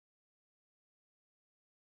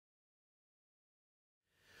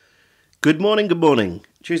Good morning.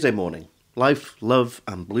 Tuesday morning. Life, love,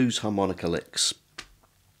 and Blues Harmonica Licks.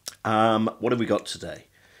 What have we got today?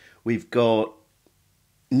 We've got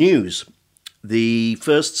news. The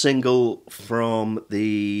first single from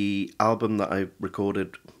the album that I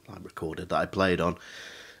played on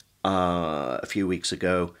a few weeks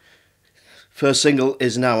ago. First single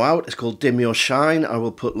is now out. It's called Dim Your Shine. I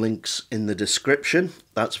will put links in the description.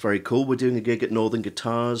 That's very cool. We're doing a gig at Northern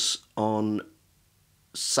Guitars on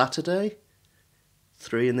Saturday,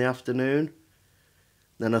 3 in the afternoon.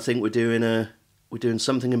 Then I think we're doing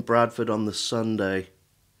something in Bradford on the Sunday,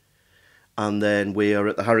 and then we are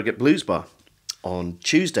at the Harrogate Blues Bar on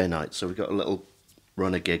Tuesday night. So we've got a little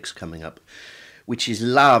run of gigs coming up, which is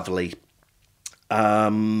lovely.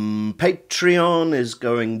 Patreon is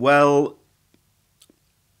going well.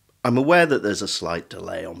 I'm aware that there's a slight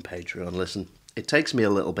delay on Patreon. Listen, it takes me a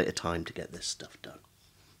little bit of time to get this stuff done.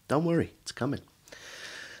 Don't worry, it's coming.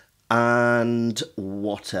 And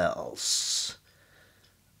what else?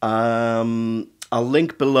 I'll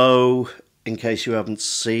link below in case you haven't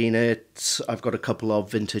seen it. I've got a couple of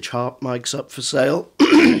vintage harp mics up for sale.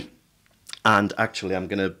 And actually I'm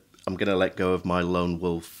gonna let go of my Lone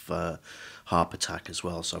Wolf harp attack as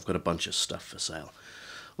well. So I've got a bunch of stuff for sale.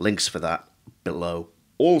 Links for that below.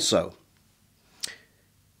 Also,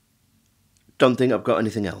 don't think I've got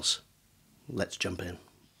anything else. Let's jump in.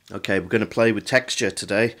 Okay, we're going to play with texture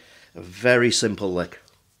today. A very simple lick.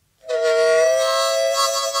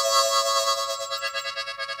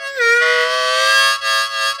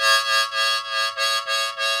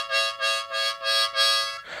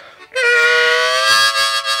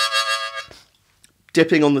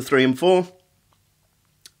 Dipping on the 3 and 4,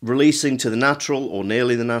 releasing to the natural or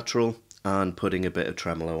nearly the natural, and putting a bit of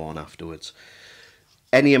tremolo on afterwards.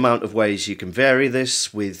 Any amount of ways you can vary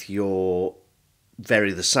this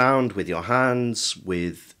vary the sound with your hands,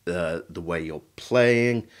 with the way you're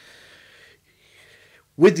playing,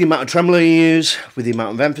 with the amount of tremolo you use, with the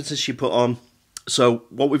amount of emphasis you put on. So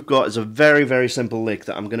what we've got is a very, very simple lick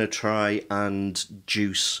that I'm going to try and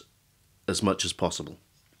juice as much as possible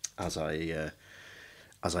as I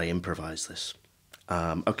improvise this.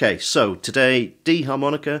 Okay, so today, D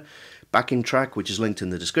harmonica, backing track, which is linked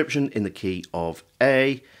in the description, in the key of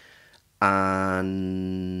A,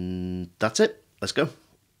 and that's it. Let's go.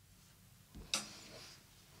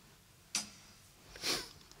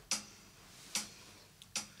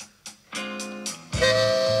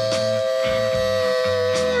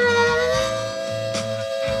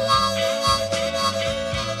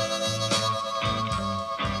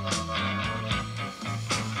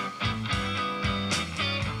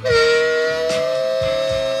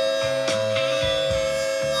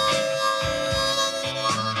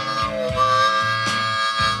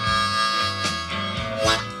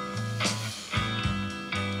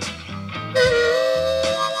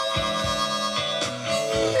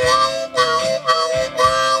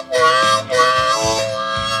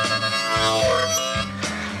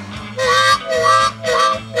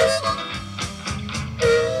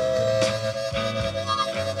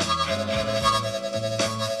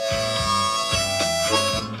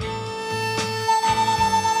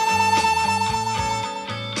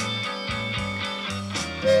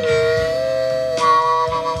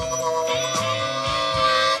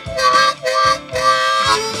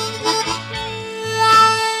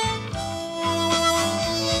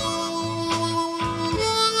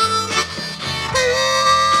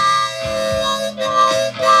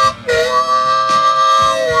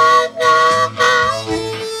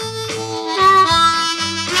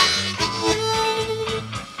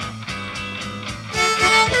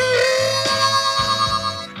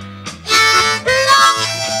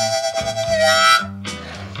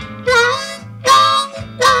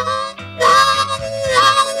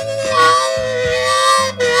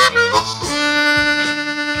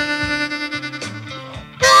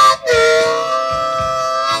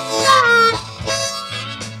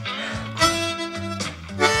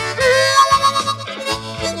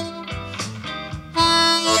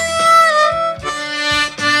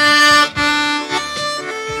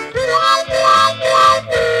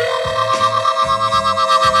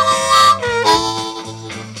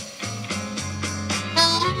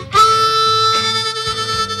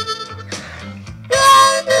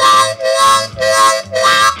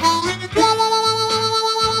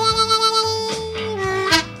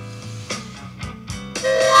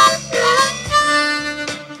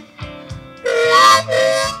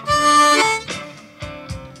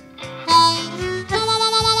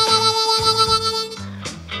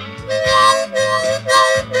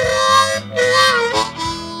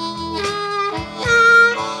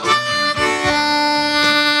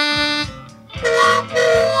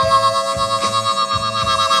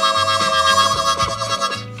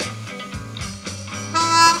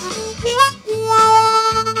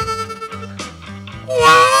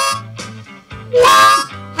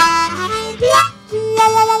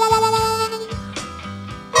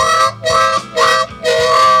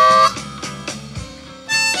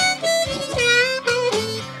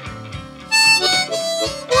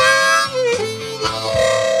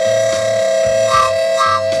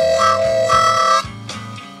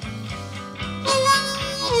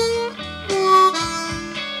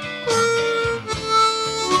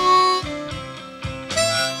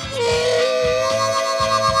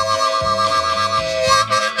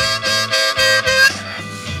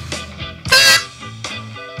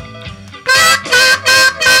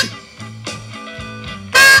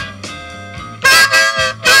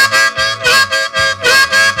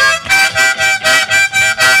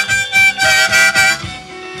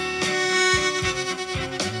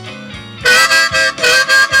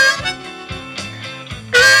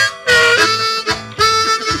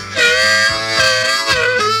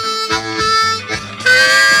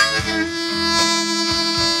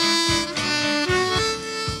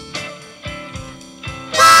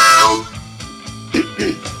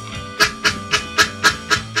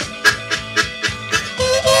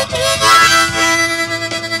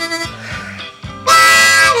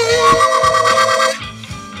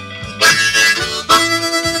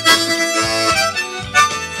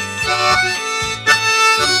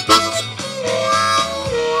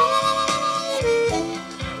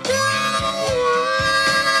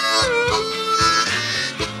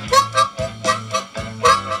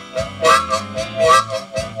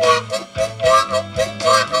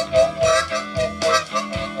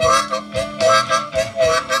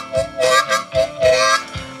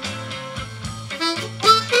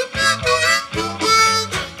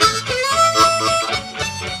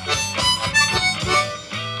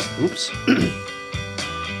 times.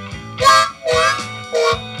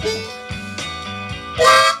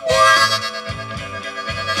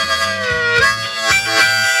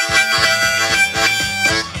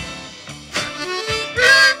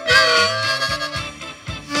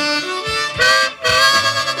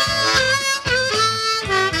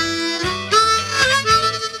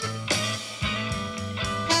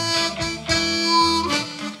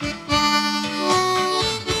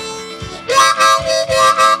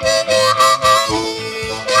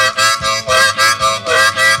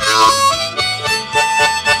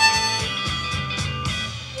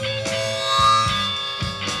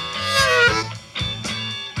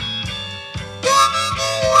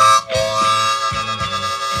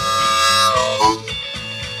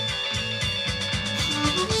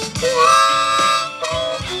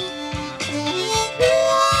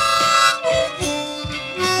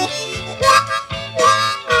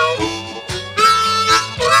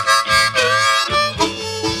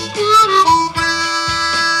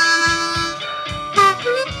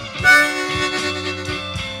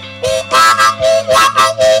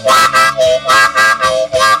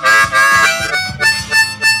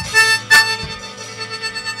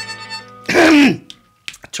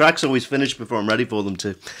 Tracks always finish before I'm ready for them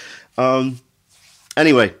to.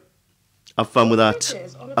 Anyway, have fun with that.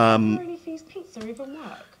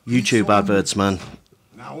 YouTube adverts, man.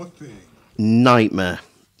 Now a thing. Nightmare.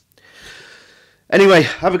 Anyway,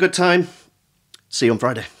 have a good time. See you on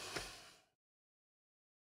Friday.